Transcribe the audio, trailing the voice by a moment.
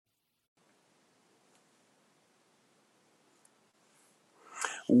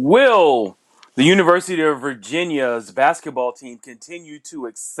Will the University of Virginia's basketball team continue to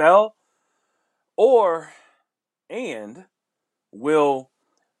excel, and will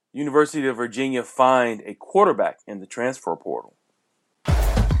University of Virginia find a quarterback in the transfer portal?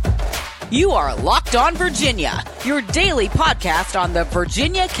 You are Locked On Virginia, your daily podcast on the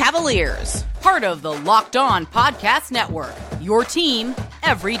Virginia Cavaliers, part of the Locked On Podcast Network, your team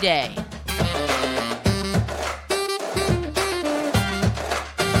every day.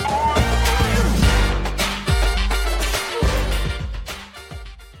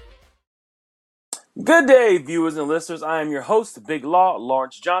 Good day, viewers and listeners. I am your host, Big Law,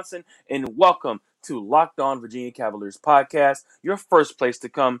 Lawrence Johnson, and welcome to Locked On Virginia Cavaliers podcast, your first place to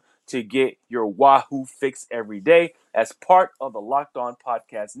come to get your Wahoo fix every day as part of the Locked On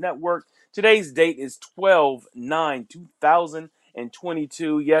Podcast Network. Today's date is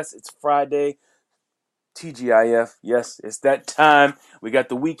 12/9/2022. Yes, it's Friday. TGIF. Yes, it's that time. We got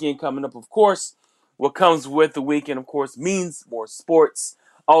the weekend coming up, of course. What comes with the weekend, of course, means more sports.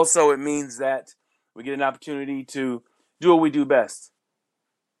 Also, it means that we get an opportunity to do what we do best.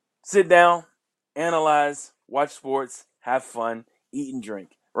 Sit down, analyze, watch sports, have fun, eat and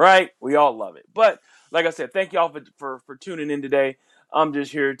drink. Right? We all love it. But like I said, thank y'all for tuning in today. I'm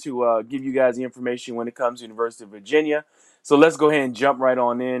just here to give you guys the information when it comes to University of Virginia. So let's go ahead and jump right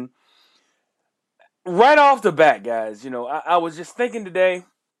on in. Right off the bat, guys, I was just thinking today,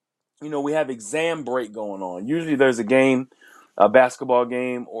 we have exam break going on. Usually there's a game, a basketball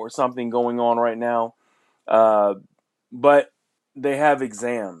game or something going on right now. But they have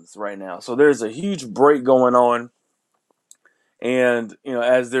exams right now. So there's a huge break going on. And,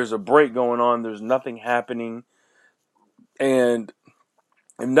 as there's a break going on, there's nothing happening. And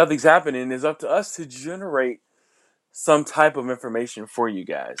if nothing's happening, it's up to us to generate some type of information for you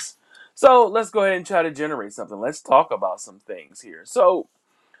guys. So let's go ahead and try to generate something. Let's talk about some things here. So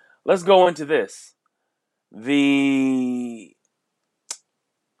let's go into this. The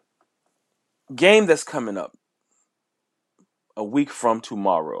game that's coming up a week from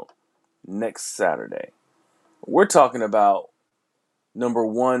tomorrow, next Saturday. We're talking about number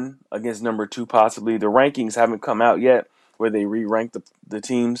 1 against number 2 possibly. The rankings haven't come out yet where they re-rank the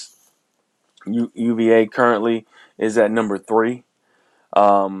teams. UVA currently is at number 3.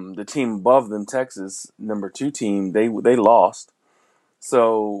 The team above them, Texas, number 2 team, they lost.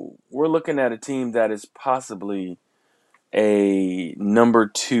 So we're looking at a team that is possibly a number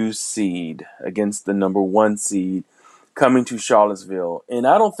 2 seed against the number 1 seed coming to Charlottesville. And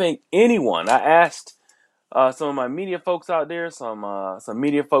I don't think anyone, I asked some of my media folks out there, some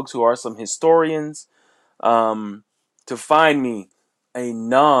media folks who are some historians, to find me a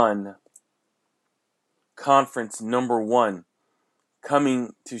non-conference number 1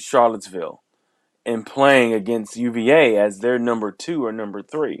 coming to Charlottesville and playing against UVA as their number 2 or number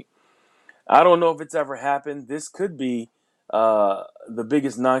 3. I don't know if it's ever happened. This could be the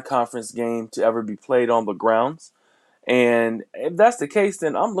biggest non-conference game to ever be played on the grounds. And if that's the case,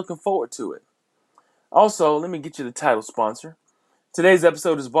 then I'm looking forward to it. Also, let me get you the title sponsor. Today's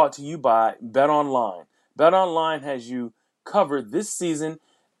episode is brought to you by BetOnline. BetOnline has you covered this season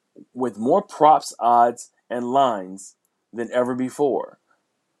with more props, odds, and lines than ever before.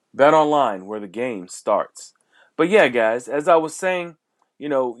 BetOnline, where the game starts. But yeah, guys, as I was saying,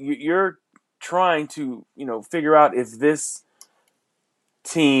 you're trying to, figure out if this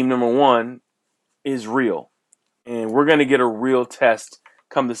team, number 1, is real. And we're going to get a real test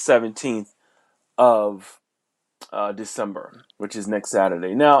come the 17th of December, which is next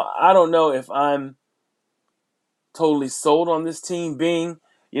Saturday. Now, I don't know if I'm totally sold on this team being,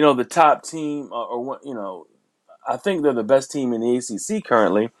 the top team I think they're the best team in the ACC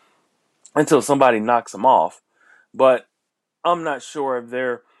currently until somebody knocks them off. But I'm not sure if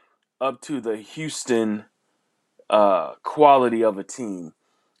they're up to the Houston quality of a team.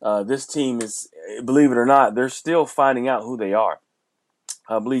 This team is, believe it or not, they're still finding out who they are.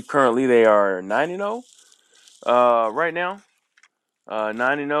 I believe currently they are 9-0 right now.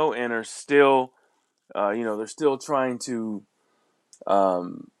 9-0 and are still, they're still trying to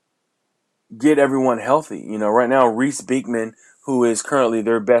get everyone healthy. Right now, Reese Beekman, who is currently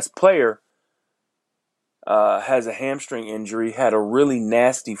their best player, has a hamstring injury, had a really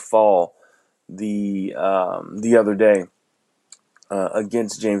nasty fall the other day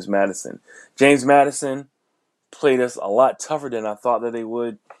against James Madison. James Madison played us a lot tougher than I thought that they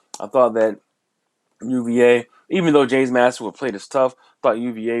would. I thought that UVA, even though James Madison would play us tough, thought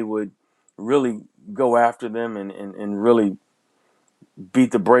UVA would really go after them and really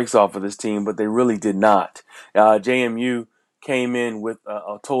beat the brakes off of this team, but they really did not. JMU came in with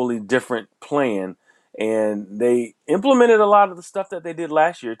a totally different plan And they implemented a lot of the stuff that they did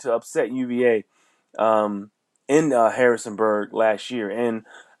last year to upset UVA in Harrisonburg last year. And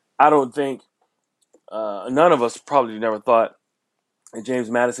I don't think none of us probably never thought that James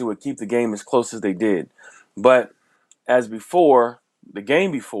Madison would keep the game as close as they did. But as before, the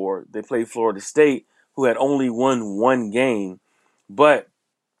game before, they played Florida State, who had only won one game, but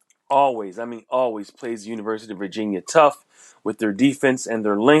always plays the University of Virginia tough with their defense and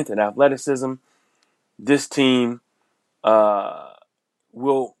their length and athleticism. This team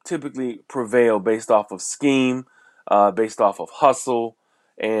will typically prevail based off of scheme, based off of hustle,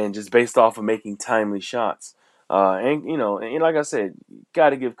 and just based off of making timely shots. And like I said,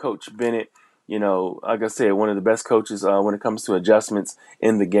 got to give Coach Bennett, like I said, one of the best coaches when it comes to adjustments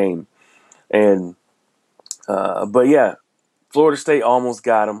in the game. And but yeah, Florida State almost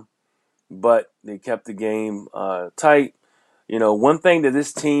got him, but they kept the game tight. One thing that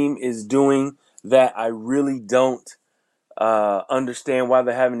this team is doing that I really don't understand why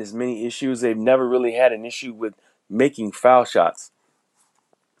they're having as many issues. They've never really had an issue with making foul shots.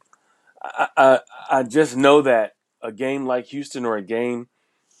 I just know that a game like Houston or a game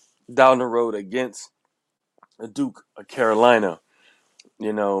down the road against a Duke, a Carolina,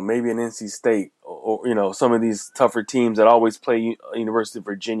 maybe an NC State, or some of these tougher teams that always play University of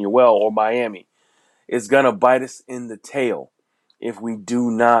Virginia well, or Miami, is going to bite us in the tail if we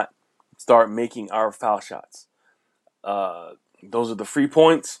do not start making our foul shots. Those are the free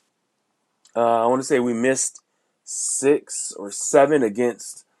points. I want to say we missed 6 or 7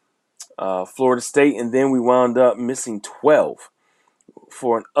 against Florida State, and then we wound up missing 12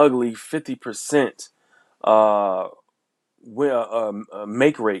 for an ugly 50%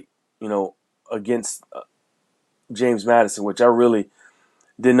 make rate, against James Madison, which I really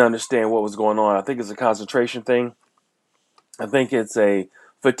didn't understand what was going on. I think it's a concentration thing. I think it's a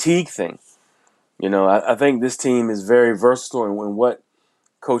fatigue thing. I think this team is very versatile in what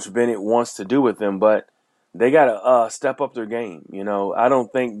Coach Bennett wants to do with them, but they got to step up their game. I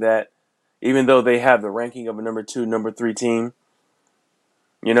don't think that even though they have the ranking of a number 2, number 3 team,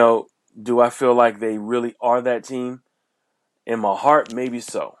 do I feel like they really are that team? In my heart, maybe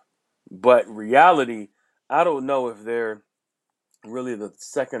so. But reality, I don't know if they're really the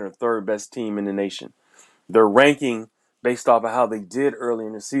second or third best team in the nation. Their ranking, based off of how they did early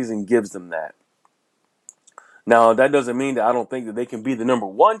in the season, gives them that. Now, that doesn't mean that I don't think that they can be the number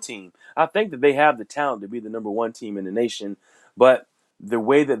 1 team. I think that they have the talent to be the number 1 team in the nation, but the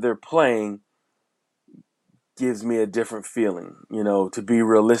way that they're playing gives me a different feeling, to be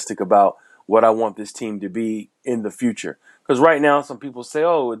realistic about what I want this team to be in the future. Because right now, some people say,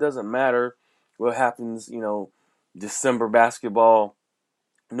 oh, it doesn't matter what happens, December basketball,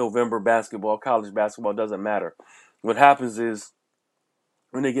 November basketball, college basketball, doesn't matter. What happens is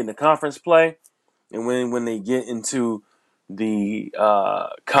when they get into conference play and when they get into the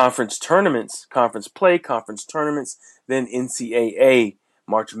conference tournaments, then NCAA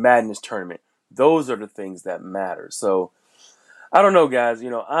March Madness tournament. Those are the things that matter. So I don't know, guys.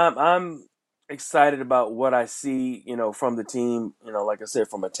 I'm excited about what I see, from the team. Like I said,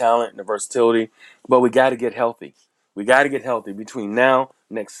 from a talent and a versatility. But we got to get healthy. We got to get healthy between now,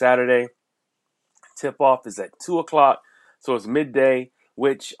 next Saturday. Tip off is at 2:00, so it's midday.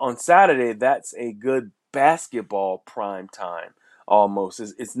 Which on Saturday, that's a good basketball prime time. Almost,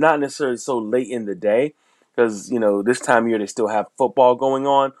 it's not necessarily so late in the day because this time of year they still have football going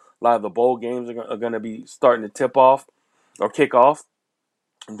on. A lot of the bowl games are going to be starting to tip off or kick off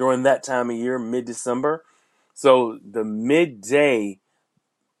during that time of year, mid-December. So the midday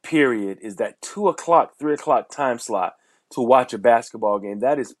period is that 2:00, 3:00 time slot to watch a basketball game.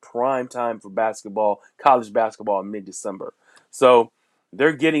 That is prime time for basketball, college basketball in mid-December. So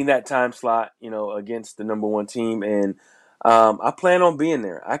they're getting that time slot, against the number 1 team. And I plan on being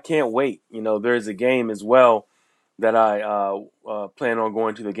there. I can't wait. There's a game as well that I plan on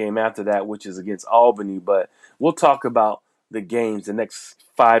going to the game after that, which is against Albany. But we'll talk about the games, the next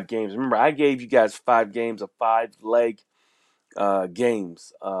 5 games. Remember, I gave you guys 5 games, a 5-leg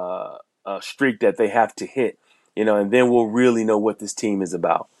games streak that they have to hit, and then we'll really know what this team is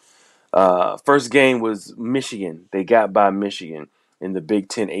about. First game was Michigan. They got by Michigan in the Big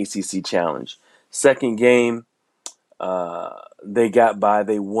Ten ACC Challenge. Second game, they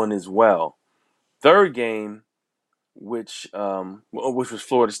won as well. Third game, which was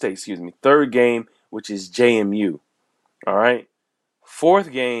Florida State, excuse me. Third game, which is JMU. All right.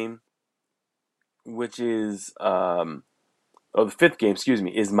 Fourth game, which is the fifth game, excuse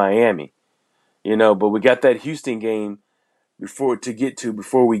me, is Miami. But we got that Houston game before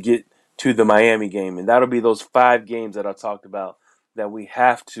we get to the Miami game, and that'll be those 5 games that I talked about that we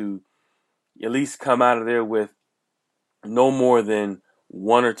have to, at least come out of there with no more than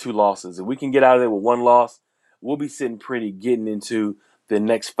 1 or 2 losses. If we can get out of there with 1 loss, we'll be sitting pretty getting into the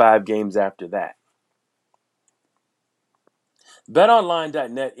next 5 games after that.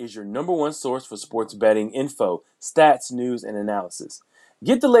 BetOnline.net is your #1 source for sports betting info, stats, news, and analysis.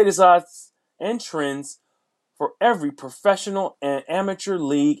 Get the latest odds and trends for every professional and amateur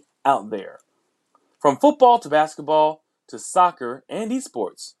league out there. From football to basketball to soccer and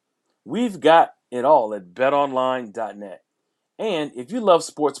esports, we've got it all at BetOnline.net. And if you love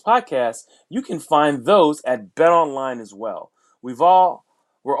sports podcasts, you can find those at BetOnline as well.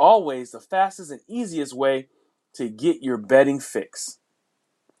 We're always the fastest and easiest way to get your betting fix.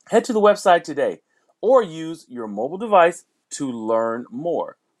 Head to the website today or use your mobile device to learn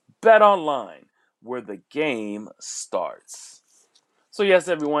more. BetOnline, where the game starts. So yes,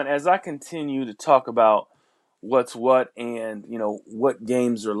 everyone, as I continue to talk about what's what and what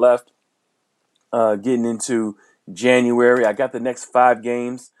games are left, getting into January, I got the next 5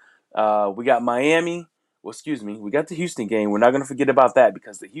 games. We got Miami. Well, excuse me. We got the Houston game. We're not going to forget about that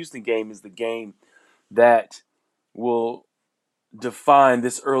because the Houston game is the game that will define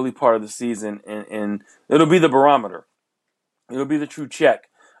this early part of the season, and it'll be the barometer. It'll be the true check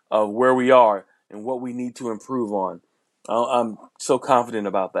of where we are and what we need to improve on. I'm so confident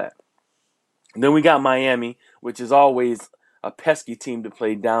about that. And then we got Miami, which is always a pesky team to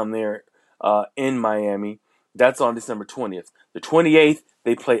play down there in Miami. That's on December 20th. The 28th,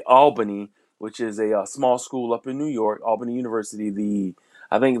 they play Albany, which is a small school up in New York, Albany University.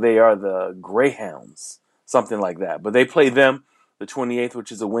 I think they are the Greyhounds, something like that. But they play them the 28th,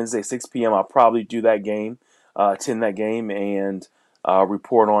 which is a Wednesday, 6 p.m. I'll probably do that game, attend that game, and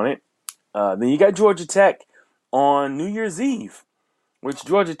report on it. Then you got Georgia Tech on New Year's Eve, which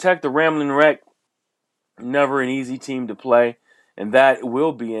Georgia Tech, the Ramblin' Wreck, never an easy team to play, and that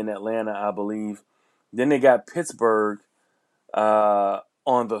will be in Atlanta, I believe. Then they got Pittsburgh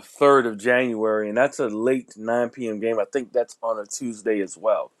on the 3rd of January, and that's a late 9 p.m. game. I think that's on a Tuesday as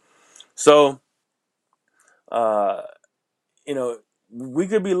well. So, we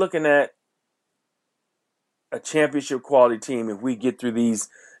could be looking at a championship quality team if we get through these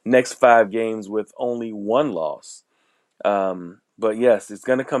next 5 games with only 1 loss. But yes, it's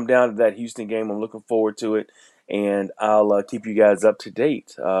going to come down to that Houston game. I'm looking forward to it, and I'll keep you guys up to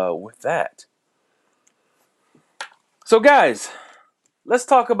date with that. So, guys, let's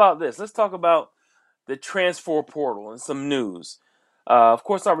talk about this. Let's talk about the transfer portal and some news. Of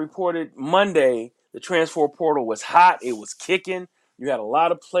course, I reported Monday the transfer portal was hot. It was kicking. You had a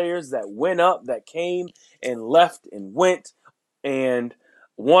lot of players that went up, that came and left and went and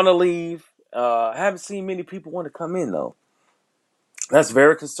want to leave. I haven't seen many people want to come in, though. That's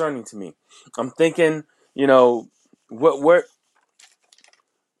very concerning to me. I'm thinking, what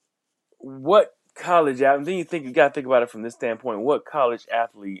college athlete? Then you got to think about it from this standpoint. What college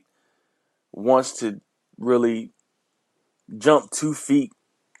athlete wants to really jump 2 feet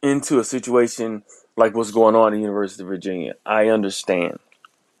into a situation like what's going on at the University of Virginia? I understand,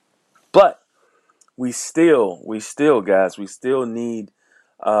 but we still, guys, we still need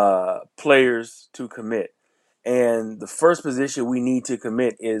players to commit. And the first position we need to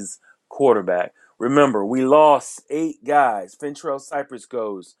commit is quarterback. Remember, we lost 8 guys. Fentrell Cypress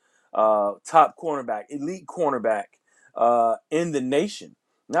goes, top cornerback, elite cornerback in the nation,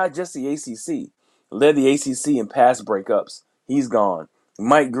 not just the ACC. Led the ACC in pass breakups. He's gone.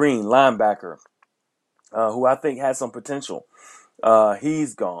 Mike Green, linebacker, who I think has some potential.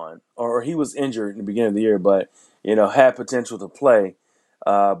 He's gone, or he was injured in the beginning of the year, but had potential to play.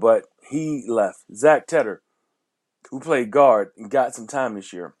 But he left. Zach Tedder, who played guard and got some time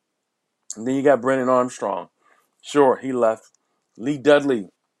this year. And then you got Brennan Armstrong. Sure, he left. Lee Dudley,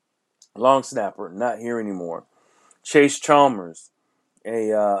 long snapper, not here anymore. Chase Chalmers,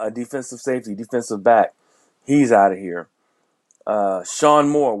 a defensive safety, defensive back. He's out of here. Sean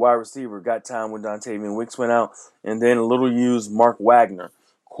Moore, wide receiver, got time when Dontavian Wicks went out. And then a little used Mark Wagner,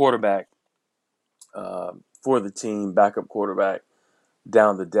 quarterback for the team, backup quarterback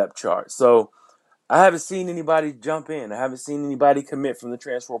down the depth chart. So I haven't seen anybody jump in. I haven't seen anybody commit from the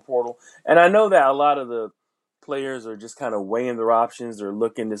transfer portal. And I know that a lot of the players are just kind of weighing their options. They're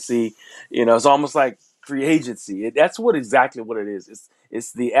looking to see, it's almost like free agency. That's exactly what it is.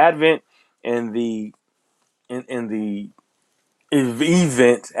 It's the advent and the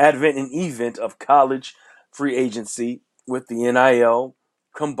event of college free agency with the NIL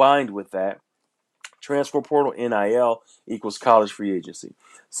combined with that. Transfer portal, NIL equals college free agency.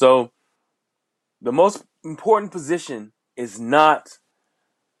 So the most important position is not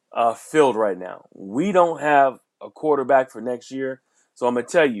filled right now. We don't have a quarterback for next year. So I'm going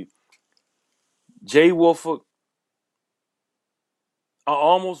to tell you, Jay Wolford, I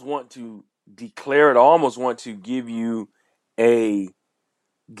almost want to declare it. I almost want to give you a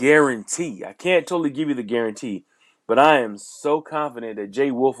guarantee. I can't totally give you the guarantee, but I am so confident that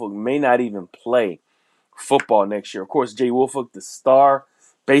Jay Wolford may not even play football next year. Of course, Jay Wolford, the star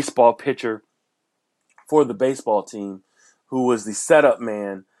baseball pitcher for the baseball team, who was the setup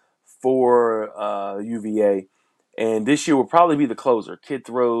man for UVA. And this year will probably be the closer. Kid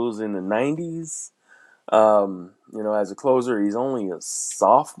throws in the 90s. As a closer, he's only a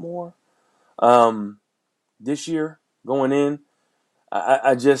sophomore this year going in.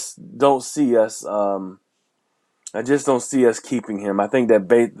 I just don't see us. I just don't see us keeping him. I think that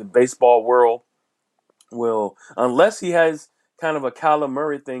the baseball world will, unless he has kind of a Kyler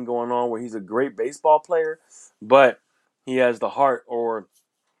Murray thing going on where he's a great baseball player, but he has the heart, or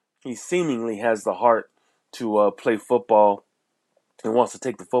he seemingly has the heart to play football and wants to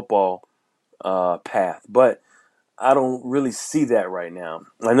take the football path. But I don't really see that right now.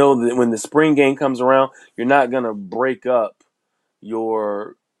 I know that when the spring game comes around, you're not going to break up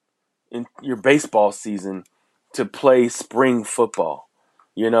your baseball season to play spring football.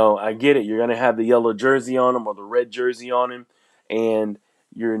 I get it. You're going to have the yellow jersey on him or the red jersey on him, and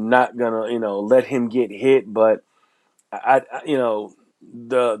you're not going to, let him get hit. But the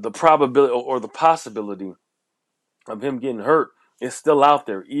probability or the possibility of him getting hurt is still out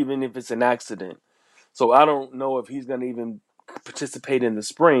there, even if it's an accident. So I don't know if he's going to even participate in the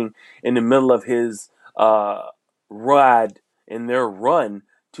spring in the middle of his ride in their run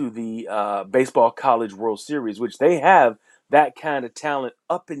to the Baseball College World Series, which they have that kind of talent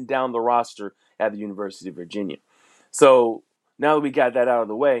up and down the roster at the University of Virginia. So now that we got that out of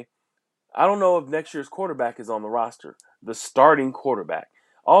the way, I don't know if next year's quarterback is on the roster, the starting quarterback.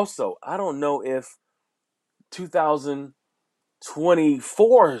 Also, I don't know if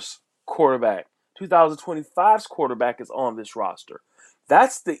 2024's quarterback, 2025's quarterback is on this roster.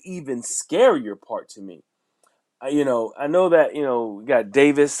 That's the even scarier part to me. I know that, we got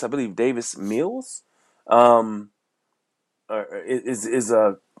Davis, I believe Davis Mills is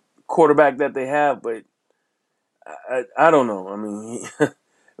a quarterback that they have, but I don't know. I mean,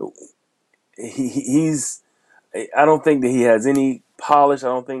 he's, I don't think that he has any polish. I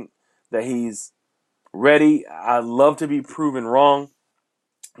don't think that he's ready. I'd love to be proven wrong,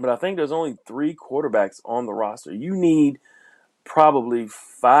 but I think there's only 3 quarterbacks on the roster. You need probably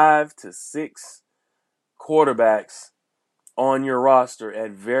 5 to 6 quarterbacks on your roster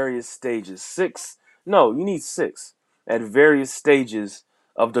at various stages. 6? No, you need 6 at various stages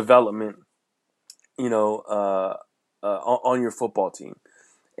of development, on your football team.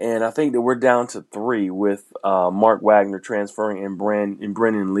 And I think that we're down to 3 with Mark Wagner transferring and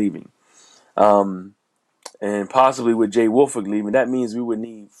Brennan leaving. And possibly with Jay Wolford leaving, that means we would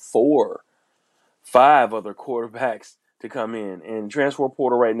need 4, 5 other quarterbacks to come in. And transfer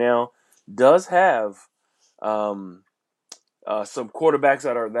portal right now does have some quarterbacks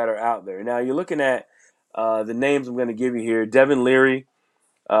that are out there. Now you're looking at the names I'm going to give you here. Devin Leary,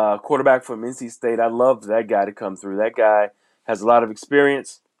 quarterback from NC State. I love that guy to come through. That guy has a lot of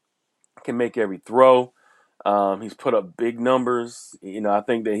experience, can make every throw. He's put up big numbers. I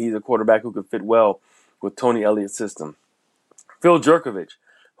think that he's a quarterback who could fit well with Tony Elliott's system. Phil Jerkovich,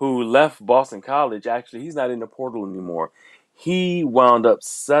 who left Boston College, actually, he's not in the portal anymore. He wound up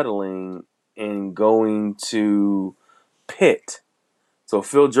settling and going to Pitt. So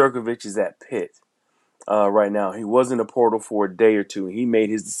Phil Jerkovich is at Pitt right now. He was in the portal for a day or two. He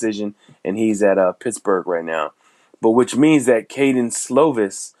made his decision, and he's at Pittsburgh right now. But which means that Caden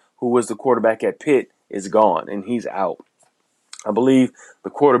Slovis, who was the quarterback at Pitt, is gone, and he's out. I believe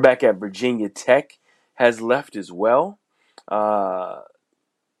the quarterback at Virginia Tech has left as well.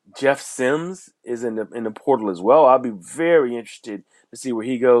 Jeff Sims is in the portal as well. I'll be very interested to see where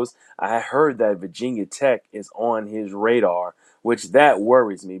he goes. I heard that Virginia Tech is on his radar, which that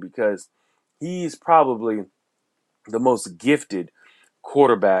worries me because he's probably the most gifted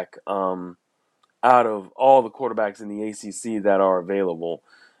quarterback out of all the quarterbacks in the ACC that are available.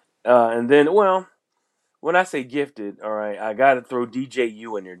 And then, well, when I say gifted, all right, I got to throw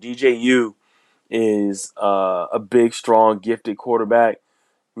DJU in there. DJU is a big, strong, gifted quarterback.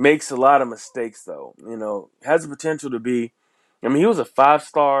 Makes a lot of mistakes, though. Has the potential to be. I mean, he was a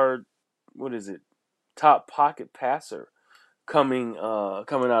 5-star, top pocket passer coming out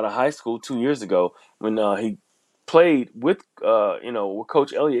of high school 2 years ago when he played with with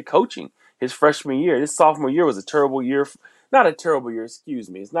Coach Elliott coaching his freshman year. His sophomore year was a terrible year. Not a terrible year, excuse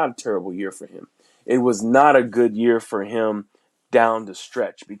me. It's not a terrible year for him. It was not a good year for him down the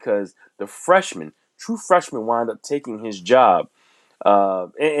stretch because the true freshman, wound up taking his job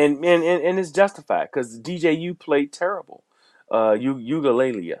And it's justified because DJU played terrible.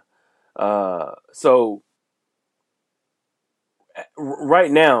 Ugalele. So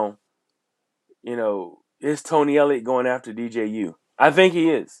right now, is Tony Elliott going after DJU? I think he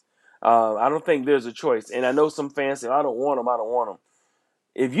is. I don't think there's a choice. And I know some fans say, I don't want him. I don't want him.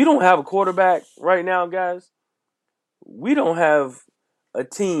 If you don't have a quarterback right now, guys, we don't have a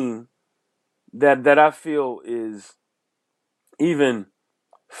team that I feel is even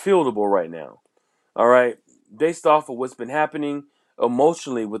fieldable right now. All right. Based off of what's been happening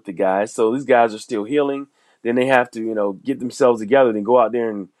emotionally with the guys. So these guys are still healing. Then they have to, get themselves together and go out there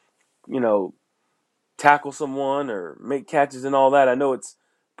and, you know, tackle someone or make catches and all that. I know it's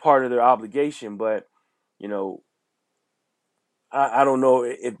part of their obligation, but, you know, I don't know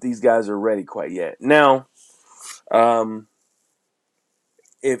if these guys are ready quite yet. Now,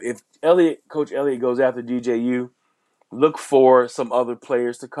 if Coach Elliott goes after DJU, look for some other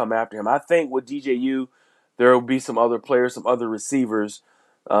players to come after him. I think with DJU, there will be some other players, some other receivers,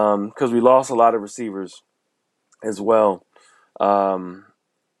 because we lost a lot of receivers as well. Not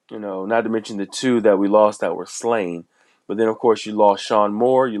to mention the two that we lost that were slain. But then, of course, you lost Sean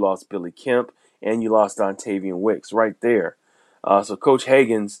Moore, you lost Billy Kemp, and you lost Dontavian Wicks right there. So Coach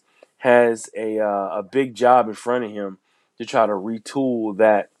Hagens has a big job in front of him to try to retool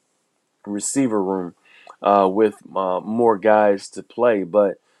that receiver room with more guys to play.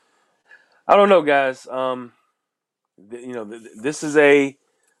 But I don't know, guys. This is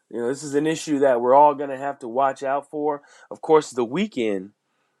this is an issue that we're all going to have to watch out for. Of course, the weekend.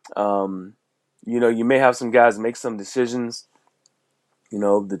 You may have some guys make some decisions.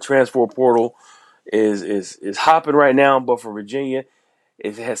 The transfer portal is hopping right now, but for Virginia,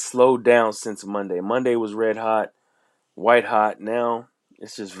 it has slowed down since Monday. Monday was red hot, white hot. Now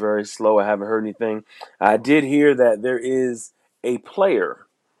it's just very slow. I haven't heard anything. I did hear that there is a player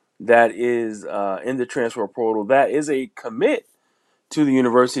that is in the transfer portal that is a commit to the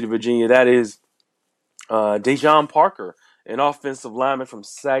University of Virginia. That is Dejon Parker, an offensive lineman from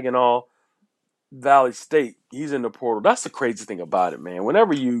Saginaw Valley State. He's in the portal. That's the crazy thing about it, man.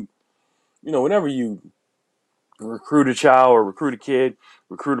 Whenever you recruit a child or recruit a kid,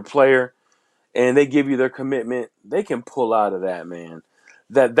 recruit a player, and they give you their commitment, they can pull out of that, man.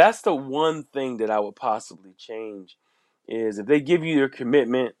 That's the one thing that I would possibly change is if they give you their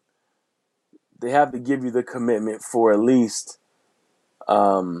commitment, they have to give you the commitment for at least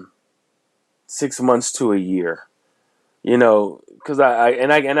 6 months to a year. Because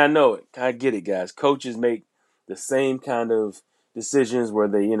I know it. I get it, guys. Coaches make the same kind of decisions where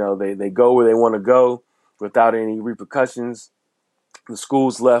they go where they want to go without any repercussions. The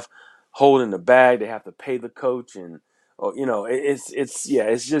school's left holding the bag. They have to pay the coach, and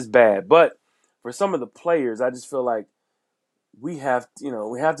it's just bad. But for some of the players, I just feel like we have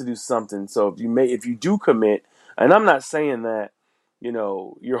to do something. So if you do commit, and I'm not saying that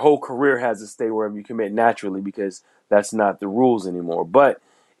your whole career has to stay wherever you commit naturally, because that's not the rules anymore. But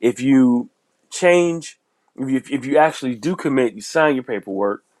if you change, if you actually do commit, you sign your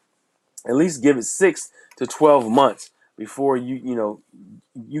paperwork, at least give it 6 to 12 months before you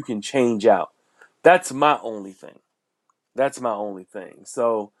can change out. That's my only thing.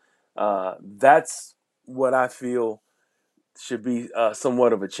 So that's what I feel should be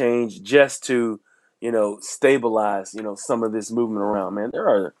somewhat of a change, just to stabilize some of this movement around. Man, there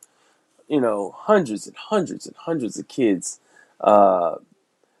are hundreds and hundreds and hundreds of kids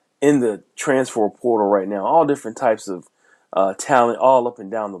in the transfer portal right now, all different types of talent, all up and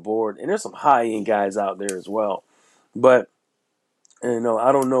down the board, and there's some high end guys out there as well. But I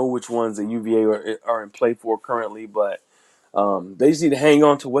don't know which ones that UVA are in play for currently, but they just need to hang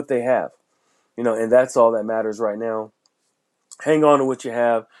on to what they have, and that's all that matters right now. Hang on to what you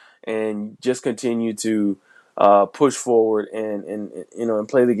have and just continue to push forward and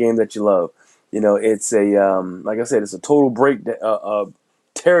play the game that you love. It's like I said, it's a total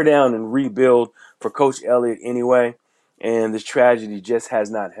tear down and rebuild for Coach Elliott anyway, and this tragedy just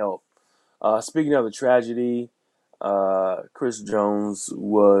has not helped. Speaking of the tragedy, Chris Jones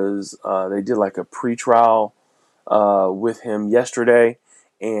they did like a pre-trial with him yesterday,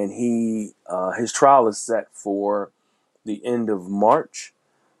 and his trial is set for the end of March.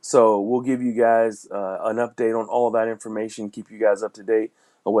 So we'll give you guys an update on all of that information, keep you guys up to date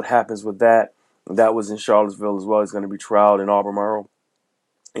on what happens with that. That was in Charlottesville as well. He's going to be trialed in Albemarle.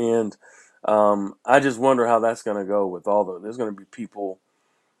 And I just wonder how that's going to go with there's going to be people,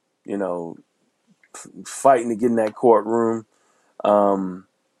 fighting to get in that courtroom.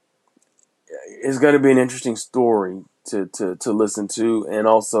 It's going to be an interesting story to listen to, and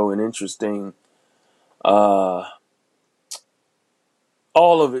also an interesting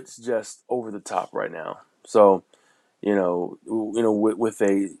all of it's just over the top right now. So, with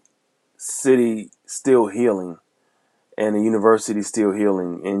a city still healing and a university still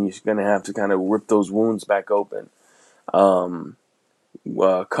healing, and you're going to have to kind of rip those wounds back open come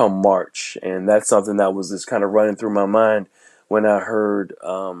March. And that's something that was just kind of running through my mind when I heard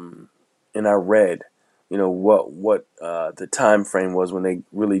and I read, what the time frame was when they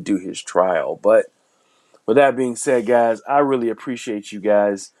really do his trial. But with that being said, guys, I really appreciate you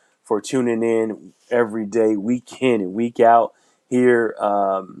guys for tuning in every day, week in and week out here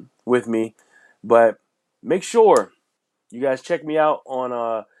with me. But make sure you guys check me out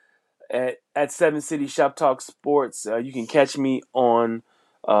on at Seven City Shop Talk Sports. You can catch me on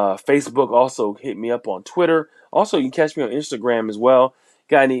Facebook. Also, hit me up on Twitter. Also, you can catch me on Instagram as well.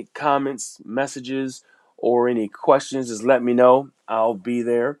 Got any comments, messages, or any questions? Just let me know. I'll be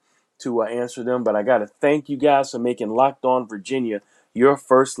there to answer them. But I got to thank you guys for making Locked On Virginia your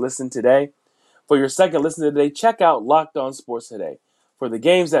first listen today. For your second listen today, check out Locked On Sports Today. For the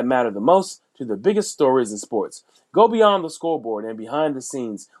games that matter the most to the biggest stories in sports. Go beyond the scoreboard and behind the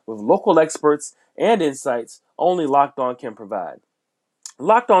scenes with local experts and insights only Locked On can provide.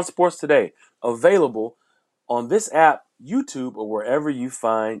 Locked On Sports Today, available on this app, YouTube, or wherever you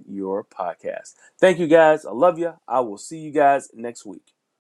find your podcast. Thank you guys. I love you. I will see you guys next week.